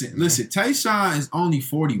 Listen. Tayshaun is only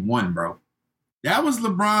 41, bro. That was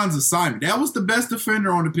LeBron's assignment. That was the best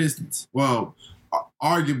defender on the Pistons. Well,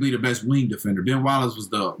 arguably the best wing defender. Ben Wallace was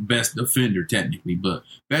the best defender technically, but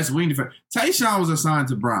best wing defender. Tayshaun was assigned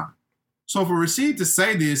to Bron. So for Rasheed to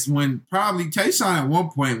say this when probably Tayshaun at one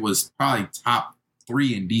point was probably top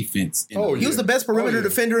 3 in defense. He was the best perimeter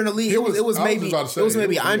defender in the league. It was maybe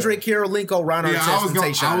Andre Karolinko, Ron Artest, and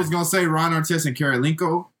Tayshaun. I was going to say Ron Artest and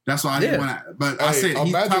Karolinko. That's why I didn't want to. But I said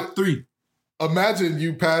he's top 3. Imagine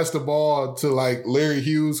you pass the ball to like Larry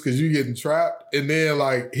Hughes because you're getting trapped, and then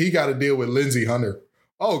like he got to deal with Lindsey Hunter.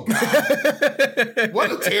 Oh God!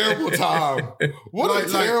 What a terrible time! What a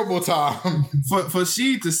terrible time! For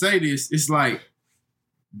Sheed to say this, it's like,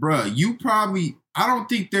 bruh, I don't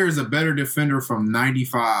think there's a better defender from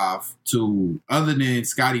 95 to other than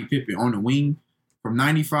Scottie Pippen on the wing from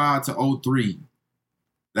 95 to 03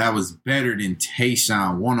 that was better than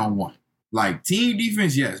Tayshaun one-on-one. Like team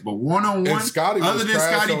defense, yes, but one-on-one. And Scottie was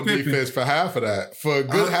trash on defense for half of that. For a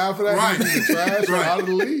good half of that, right. he was trash out of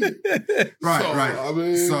the league. Right. I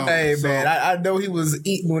mean, man, I know he was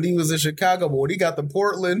eating when he was in Chicago, but when he got to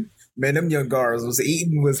Portland, man, them young guards was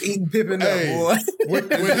eating Pippen up, boy.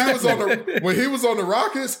 when he was on the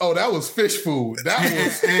Rockets, that was fish food. That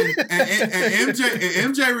was and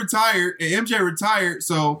MJ retired,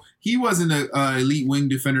 so he wasn't an elite wing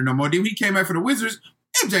defender no more. Then when he came back for the Wizards,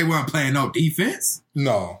 MJ wasn't playing no defense.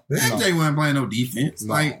 No. MJ wasn't playing no defense.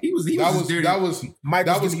 No. Like he was Mike was giving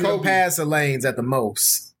you the passer lanes at the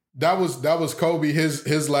most. That was Kobe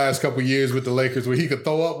his last couple years with the Lakers where he could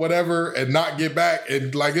throw up whatever and not get back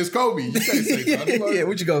and like it's Kobe. You can't say nothing. Like, yeah,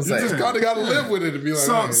 what you gonna say? You just kind of got to live with it and be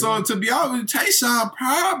like. So to be honest with Tayshaun,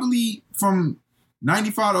 probably from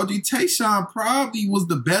 95 to OG, Tayshaun probably was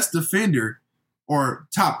the best defender or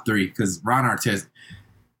top 3 because Ron Artest.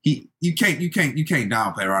 You can't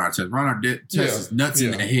downplay Ron Artest. Ron Artest is nuts in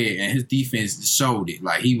the head, and his defense showed it.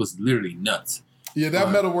 Like he was literally nuts. Yeah, that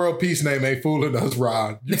Metta World Peace name ain't fooling us,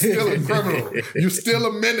 Ron. You still a criminal. You still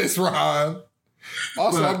a menace, Ron.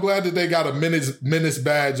 Also, I'm glad that they got a menace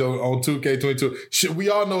badge on 2K22. We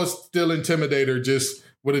all know it's still Intimidator, just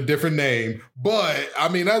with a different name. But I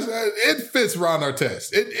mean, it fits Ron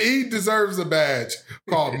Artest. He deserves a badge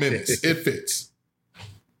called Menace. It fits.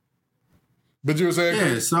 But you were saying,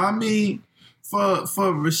 yeah. So I mean, for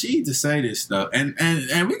Rasheed to say this stuff, and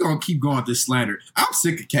we're gonna keep going with this slander. I'm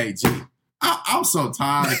sick of KG. I'm so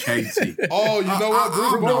tired of KG. Oh, you know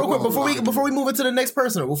what? Before we move into the next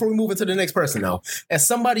person, though, as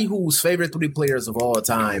somebody whose favorite 3 players of all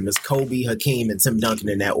time is Kobe, Hakeem, and Tim Duncan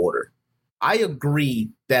in that order, I agree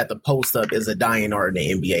that the post up is a dying art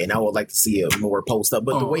in the NBA, and I would like to see a more post up.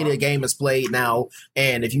 But the way the game is played now,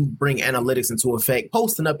 and if you bring analytics into effect,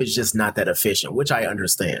 posting up is just not that efficient, which I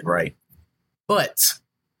understand, right? But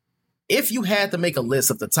if you had to make a list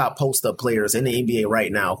of the top post up players in the NBA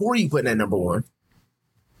right now, who are you putting at number 1?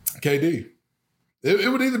 KD.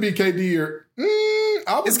 It would either be KD or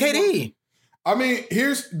it's KD. I mean,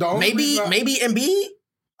 here's the only maybe Embiid.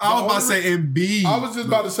 I was about to say Embiid. I was just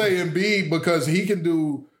about to say Embiid because he can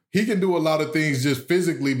do a lot of things just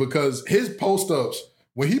physically because his post ups,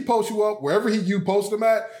 when he posts you up, wherever you post him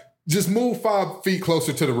at, just move 5 feet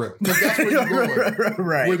closer to the rim. That's where you're going.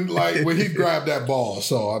 Right. When he grabbed that ball.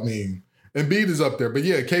 So I mean, Embiid is up there. But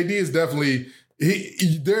yeah, KD is definitely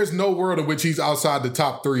there's no world in which he's outside the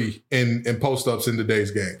top 3 in post ups in today's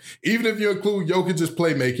game. Even if you include Jokic's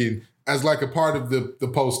playmaking as like a part of the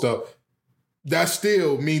post up. That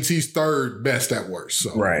still means he's 3rd best at worst.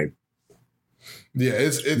 So. Right. Yeah,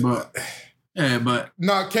 but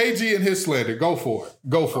KG and his slander, go for it.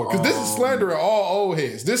 Because this is slander of all old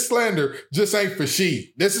heads. This slander just ain't for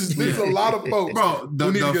she. There's a lot of folks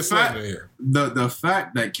who need to get slander here. The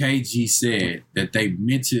fact that KG said that they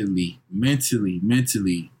mentally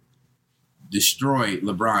destroyed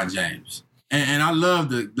LeBron James. And I love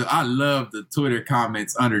the Twitter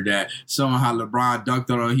comments under that, showing how LeBron dunked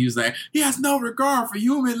on him. He was like, he has no regard for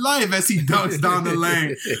human life as he dunks down the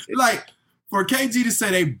lane. Like, for KG to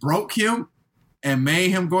say they broke him, and made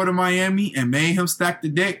him go to Miami and made him stack the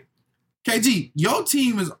deck. KG, your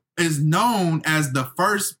team is known as the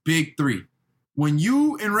first big three. When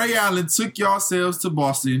you and Ray Allen took yourselves to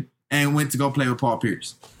Boston and went to go play with Paul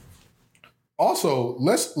Pierce. Also,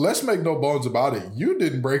 let's make no bones about it. You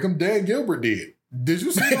didn't break him. Dan Gilbert did. Did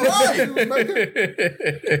you see the Right. he was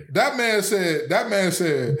making? That man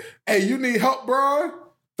said, hey, you need help, bro?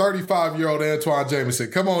 35-year-old Antoine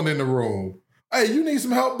Jameson, come on in the room. Hey, you need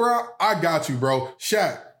some help, bro? I got you, bro.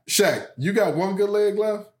 Shaq, you got one good leg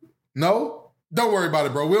left? No? Don't worry about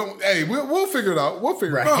it, bro. We'll figure it out. We'll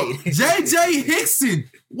figure it out. Bro, J.J. Hickson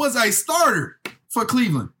was a starter for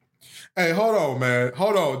Cleveland. Hey, hold on, man.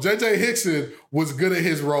 Hold on. J.J. Hickson was good at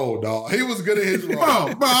his role, dog. He was good at his role.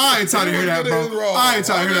 Bro, I ain't trying to hear that, bro. I ain't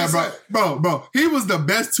trying to hear that, bro. Bro, he was the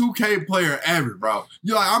best 2K player ever, bro.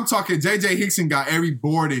 I'm talking J.J. Hickson got every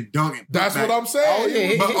board and dunk. And That's what I'm saying. Oh,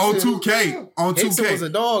 yeah, But on 2K, Hickson was a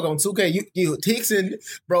dog on 2K. Hickson,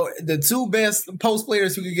 bro, the two best post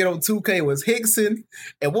players you could get on 2K was Hickson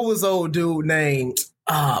and what was the old dude named?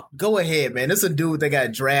 Go ahead, man. It's a dude that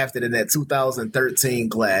got drafted in that 2013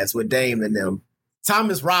 class with Dame and them.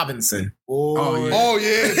 Thomas Robinson. Oh,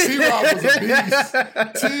 yeah. T-Rob was a beast.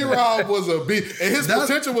 T-Rob was a beast. And his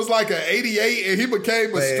potential was like an 88, and he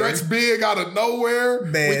became a stretch big out of nowhere.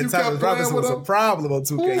 Man, Thomas Robinson was a problem on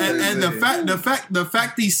 2K. And the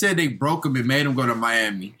fact he said they broke him and made him go to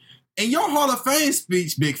Miami. In your Hall of Fame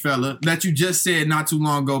speech, big fella, that you just said not too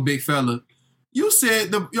long ago, big fella, you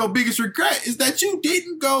said your biggest regret is that you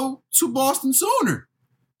didn't go to Boston sooner.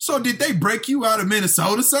 So did they break you out of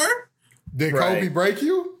Minnesota, sir? Did Kobe break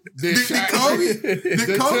you? Did Kobe and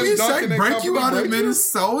Shaq break you out of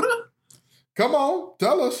Minnesota? Come on,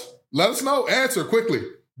 tell us. Let us know. Answer quickly.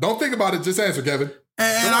 Don't think about it. Just answer, Kevin.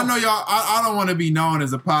 And I know y'all. I don't want to be known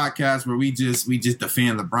as a podcast where we just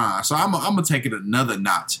defend LeBron. So I'm gonna take it another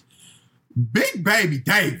notch. Big Baby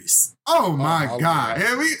Davis. Oh my God!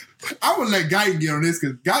 I would let Guyton get on this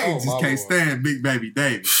because Guyton just can't stand Big Baby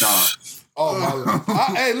Davis, dog. Oh my!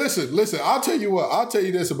 Hey, listen. I'll tell you what. I'll tell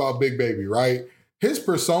you this about Big Baby, right? His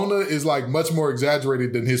persona is like much more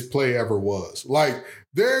exaggerated than his play ever was. Like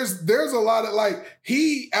there's a lot of like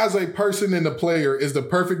he as a person and a player is the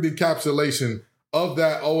perfect encapsulation of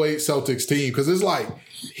that 08 Celtics team because it's like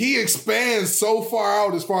he expands so far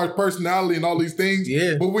out as far as personality and all these things.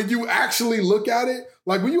 Yeah. But when you actually look at it,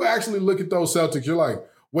 like when you actually look at those Celtics, you're like,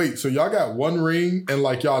 wait, so y'all got one ring and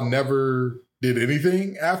like y'all never did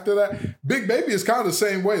anything after that? Big Baby is kind of the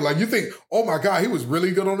same way. Like you think, oh my God, he was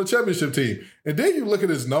really good on the championship team. And then you look at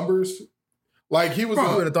his numbers. Like he was.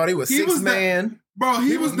 I would have thought he was sixth man.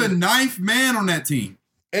 He was the ninth man on that team.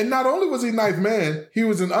 And not only was he ninth man, he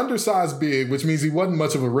was an undersized big, which means he wasn't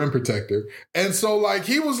much of a rim protector. And so like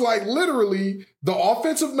he was like literally the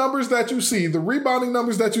offensive numbers that you see, the rebounding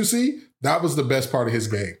numbers that you see, that was the best part of his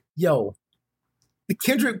game. Yo,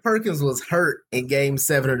 Kendrick Perkins was hurt in Game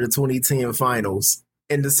 7 of the 2010 Finals,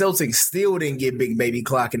 and the Celtics still didn't get Big Baby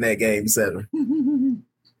clock in that Game 7.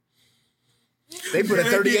 They put a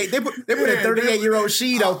 38. They put a 38-year-old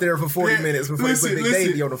Sheed out there for 40 minutes before they put Big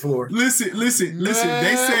Baby on the floor. Listen. They said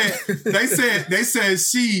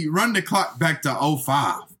Sheed run the clock back to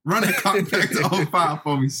 05. Run the clock back to 05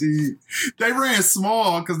 for me, Sheed. They ran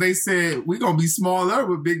small because they said we're gonna be smaller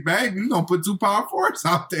with Big Baby. We're gonna put two power forwards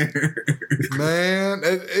out there. Man,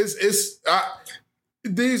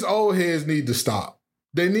 these old heads need to stop.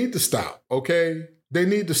 They need to stop. Okay. They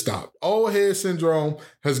need to stop. Old head syndrome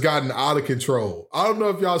has gotten out of control. I don't know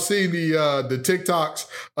if y'all seen the TikToks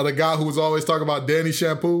of the guy who was always talking about Danny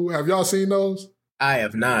Shampoo. Have y'all seen those? I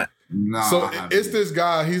have not. No. So it's this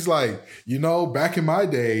guy. He's like, back in my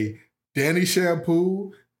day, Danny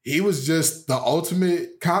Shampoo, he was just the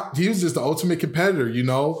ultimate. He was just the ultimate competitor.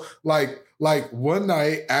 Like one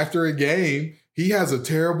night after a game, he has a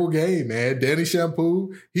terrible game. Man, Danny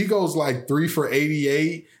Shampoo, he goes like 3 for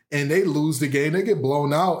 88. And they lose the game. They get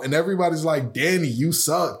blown out. And everybody's like, Danny, you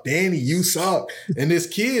suck. Danny, you suck. And this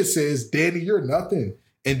kid says, Danny, you're nothing.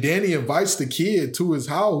 And Danny invites the kid to his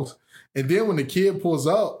house. And then when the kid pulls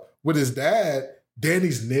up with his dad,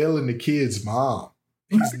 Danny's nailing the kid's mom.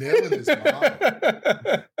 He's nailing his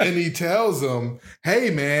mom. And he tells him, hey,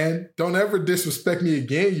 man, don't ever disrespect me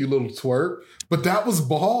again, you little twerp. But that was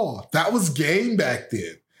ball. That was game back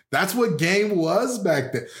then. That's what game was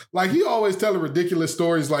back then. Like he always telling ridiculous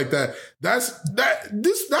stories like that. That's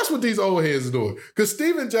what these old heads are doing. Because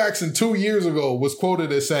Steven Jackson 2 years ago was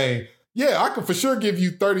quoted as saying, "Yeah, I could for sure give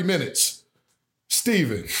you 30 minutes."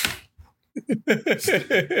 Steven.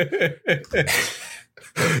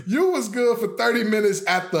 You was good for 30 minutes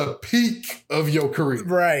at the peak of your career.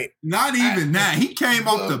 Right. Not even that. He came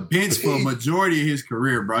off the bench for a majority of his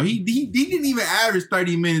career, bro. He didn't even average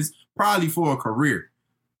 30 minutes probably for a career.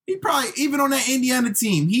 He probably, even on that Indiana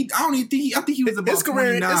team, I think he was about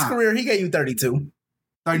 29. His career, he gave you 32.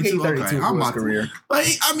 32, okay. I'm for his about career. to. But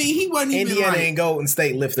he wasn't even Indiana like, and Golden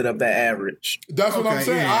State lifted up that average. That's what I'm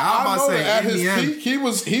saying. Yeah, I know that at Indiana. his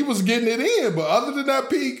peak, he was getting it in. But other than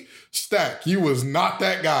that peak, Stack, you was not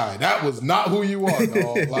that guy. That was not who you are,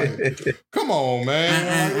 dog. Like, come on,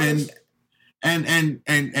 man.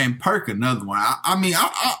 And Perk, another one.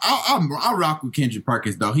 I rock with Kendrick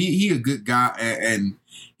Perkins though. He a good guy, and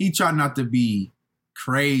he try not to be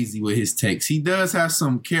crazy with his takes. He does have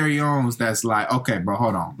some carry-ons that's like, okay, bro,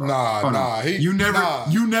 hold on. Bro. Hold on. You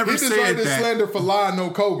never he said that. Slander for lying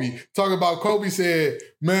on Kobe. Talking about Kobe said,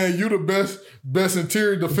 man, you the best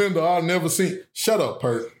interior defender I've never seen. Shut up,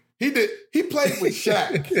 Perk. He played with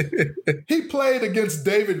Shaq. He played against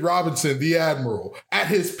David Robinson, the Admiral, at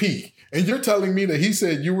his peak. And you're telling me that he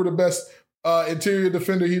said you were the best interior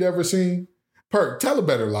defender he'd ever seen? Perk, tell a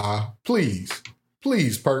better lie. Please.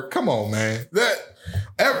 Please, Perk. Come on, man. That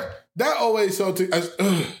always Celtics,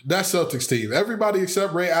 that Celtics team. Everybody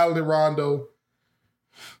except Ray Allen and Rondo.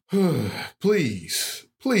 Please,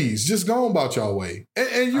 just go on about y'all way.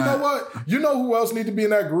 And you know what? You know who else need to be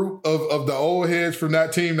in that group of the old heads from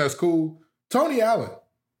that team that's cool? Tony Allen.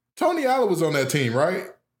 Tony Allen was on that team, right?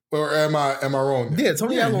 Or am I wrong? Yeah,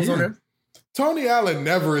 Tony Allen was on there. Tony Allen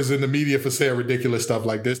never is in the media for saying ridiculous stuff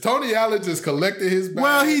like this. Tony Allen just collected his bag.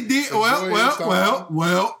 Well, he did. Well.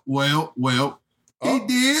 He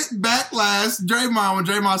did backlash Draymond when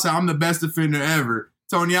Draymond said, I'm the best defender ever.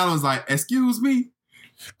 Tony Allen was like, excuse me?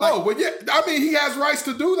 Like, well, yeah. I mean, he has rights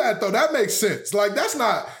to do that, though. That makes sense. Like, that's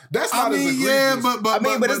not as egregious. Yeah, but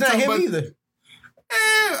it's not him either.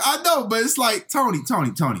 I know, but it's like, Tony.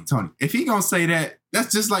 If he gonna say that,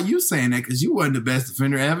 that's just like you saying that because you wasn't the best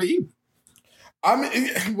defender ever either. I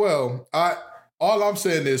mean, well, all I'm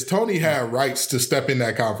saying is Tony had rights to step in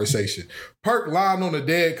that conversation. Perk lying on the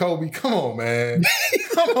dead Kobe. Come on, man.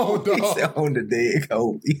 Come on, dog. On the dead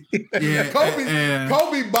Kobe. Yeah,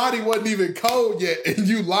 Kobe body wasn't even cold yet, and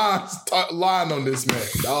you lying on this man,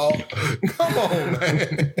 dog. Come on,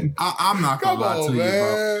 man. I'm not gonna lie to you,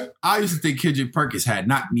 bro. I used to think Kendrick Perkins had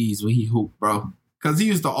knock knees when he hooped, bro. Because he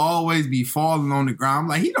used to always be falling on the ground.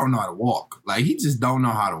 Like, he don't know how to walk. Like, he just don't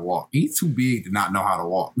know how to walk. He's too big to not know how to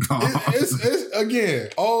walk. it's again,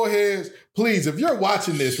 old heads, please, if you're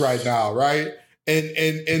watching this right now, right,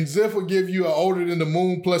 and Ziff will give you an older than the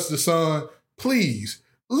moon plus the sun, please,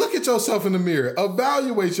 look at yourself in the mirror.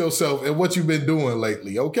 Evaluate yourself and what you've been doing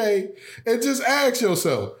lately, okay? And just ask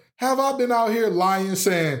yourself, have I been out here lying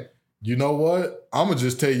saying, you know what? I'm going to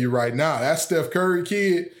just tell you right now, that Steph Curry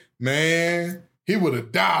kid, man, he would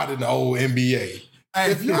have died in the old NBA.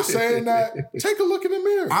 If you're saying that, take a look in the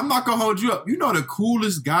mirror. I'm not going to hold you up. You know the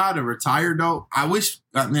coolest guy to retire, though? I wish,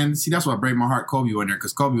 man, see, that's why I break my heart Kobe went there,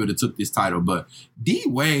 because Kobe would have took this title. But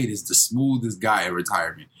D-Wade is the smoothest guy in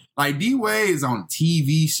retirement. Like, D-Wade is on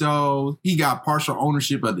TV shows. He got partial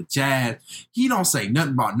ownership of the Jazz. He don't say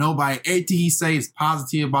nothing about nobody. Everything he say is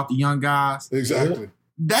positive about the young guys. Exactly.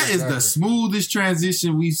 That is the smoothest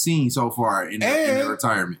transition we've seen so far in the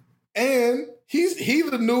retirement. And he's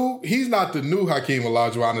not the new Hakeem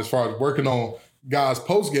Olajuwon as far as working on guys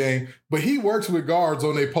post game, but he works with guards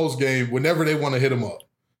on their post game whenever they want to hit him up.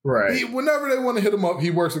 Right. Whenever they want to hit him up, he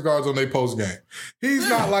works with guards on their post game. He's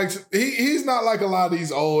not like he's not like a lot of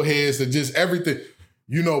these old heads that just everything.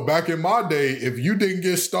 You know, back in my day, if you didn't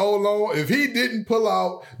get stolen, if he didn't pull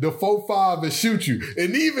out the 4-5 and shoot you,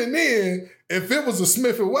 and even then, if it was a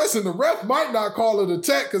Smith & Wesson, the ref might not call it a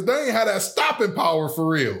tech because they ain't had that stopping power for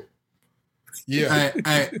real. Yeah.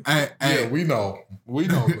 Hey. We know.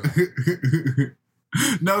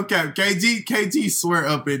 No cap. KG swear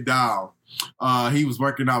up and down. He was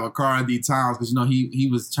working out with Karl-Anthony Towns because, you know, he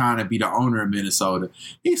was trying to be the owner of Minnesota.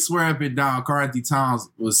 He swear up and down Karl-Anthony Towns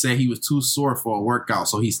was saying he was too sore for a workout,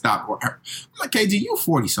 so he stopped. I'm like, KG, you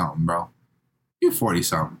 40-something, bro. You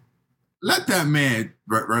 40-something. Let that man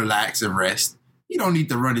relax and rest. He don't need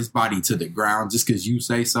to run his body to the ground just because you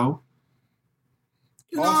say so.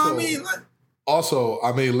 You know what I mean? Also,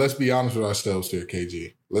 let's be honest with ourselves here,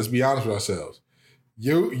 KG. Let's be honest with ourselves.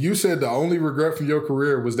 You said the only regret from your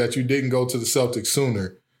career was that you didn't go to the Celtics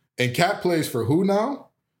sooner. And Cat plays for who now?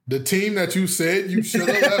 The team that you said you should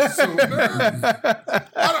have left sooner?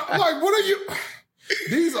 What are you?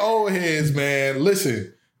 These old heads, man.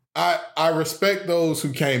 Listen, I respect those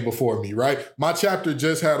who came before me, right? My chapter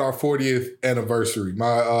just had our 40th anniversary.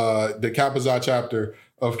 The Kappa Psi chapter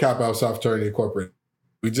of Kappa Alpha Fraternity Incorporated.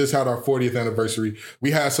 We just had our 40th anniversary.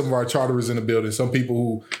 We had some of our charterers in the building, some people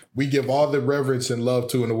who we give all the reverence and love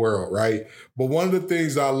to in the world, right? But one of the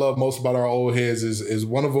things I love most about our old heads is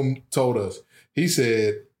one of them told us, he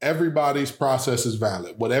said, everybody's process is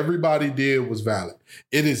valid. What everybody did was valid.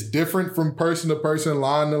 It is different from person to person,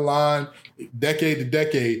 line to line, decade to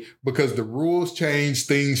decade, because the rules change,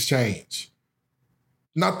 things change.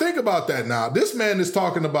 Now think about that now. This man is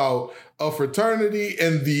talking about a fraternity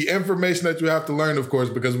and the information that you have to learn, of course,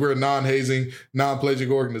 because we're a non-hazing,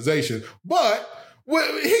 non-pledging organization. But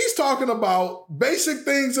he's talking about basic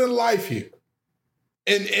things in life here.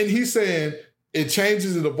 And he's saying it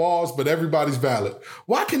changes, it evolves, but everybody's valid.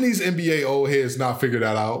 Why can these NBA old heads not figure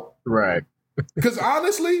that out? Right. Because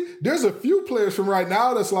honestly, there's a few players from right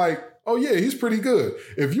now that's like, oh yeah, he's pretty good.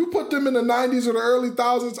 If you put them in the 90s or the early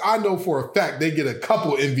 2000s, I know for a fact they get a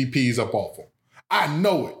couple MVPs up off them. I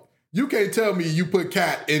know it. You can't tell me you put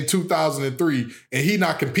Cat in 2003 and he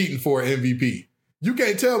not competing for an MVP. You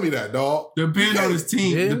can't tell me that, dog. Depending on his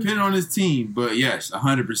team. Yeah. Depending on his team. But yes,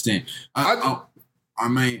 100%.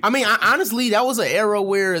 Honestly, that was an era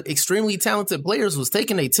where extremely talented players was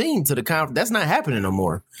taking a team to the conference. That's not happening no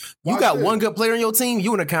more. You got one good player in your team,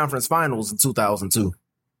 you in the conference finals in 2002.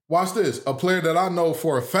 Watch this. A player that I know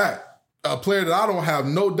for a fact, a player that I don't have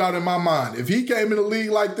no doubt in my mind, if he came in the league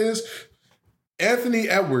like this, Anthony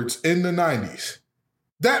Edwards in the 90s,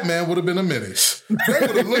 that man would have been a menace. They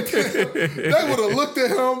would have looked at him. They would have looked at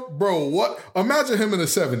him, bro. What? Imagine him in the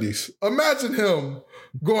 70s. Imagine him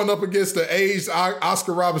going up against the aged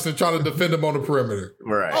Oscar Robertson trying to defend him on the perimeter.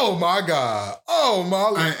 Right. Oh my God. Oh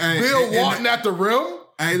my. Bill Walton at the rim.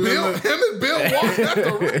 Him and Bill Walton at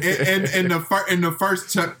the rim. In the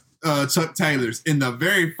first Chuck Taylors, in the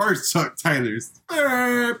very first Chuck Taylors,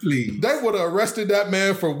 please. They would have arrested that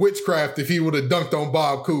man for witchcraft if he would have dunked on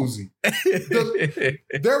Bob Cousy.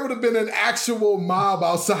 There would have been an actual mob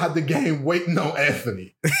outside the game waiting on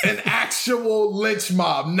Anthony. An actual lynch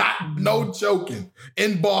mob, no joking,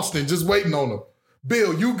 in Boston, just waiting on him.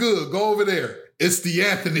 Bill, you good? Go over there. It's the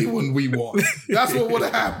Anthony one we want. That's what would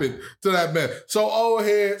have happened to that man. So old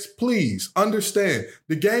heads, please understand,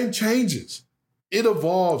 the game changes. It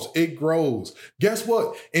evolves. It grows. Guess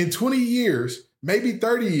what? In 20 years, maybe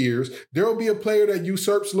 30 years, there will be a player that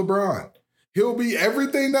usurps LeBron. He'll be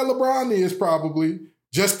everything that LeBron is probably,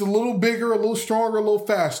 just a little bigger, a little stronger, a little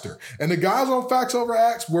faster. And the guys on Facts Over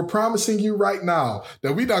Acts, we're promising you right now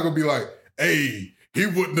that we're not going to be like, hey, he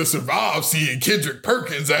wouldn't have survived seeing Kendrick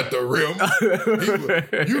Perkins at the rim.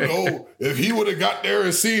 If he would have got there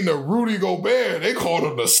and seen the Rudy Gobert, they called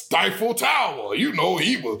him the Stifle Tower. He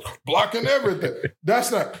was blocking everything. That's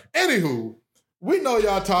not. Anywho, we know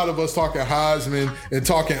y'all tired of us talking Heisman and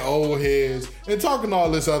talking old heads and talking all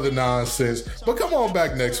this other nonsense. But come on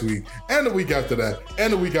back next week and the week after that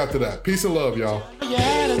and the week after that. Peace and love, y'all.